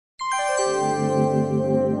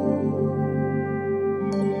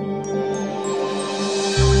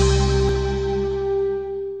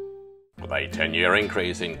With a 10-year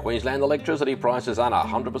increase in Queensland electricity prices and a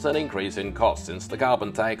 100% increase in costs since the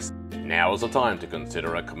carbon tax, now is the time to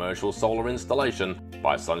consider a commercial solar installation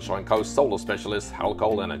by Sunshine Coast solar specialist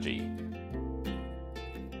Halcol Energy.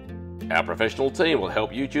 Our professional team will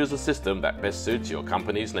help you choose a system that best suits your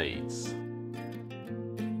company's needs.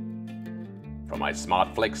 From a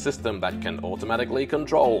smart flex system that can automatically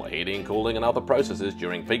control heating, cooling and other processes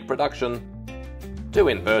during peak production, to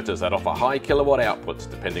inverters that offer high kilowatt outputs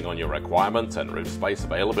depending on your requirements and roof space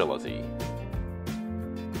availability.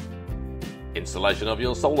 Installation of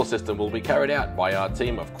your solar system will be carried out by our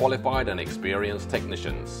team of qualified and experienced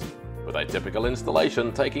technicians, with a typical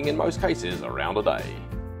installation taking in most cases around a day.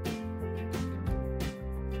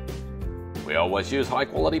 We always use high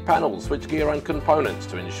quality panels, switchgear and components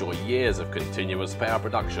to ensure years of continuous power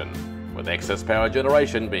production, with excess power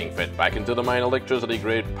generation being fed back into the main electricity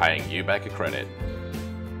grid, paying you back a credit.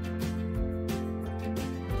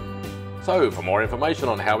 So, for more information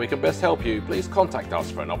on how we can best help you, please contact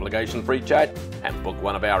us for an obligation-free chat and book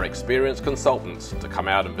one of our experienced consultants to come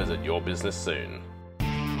out and visit your business soon.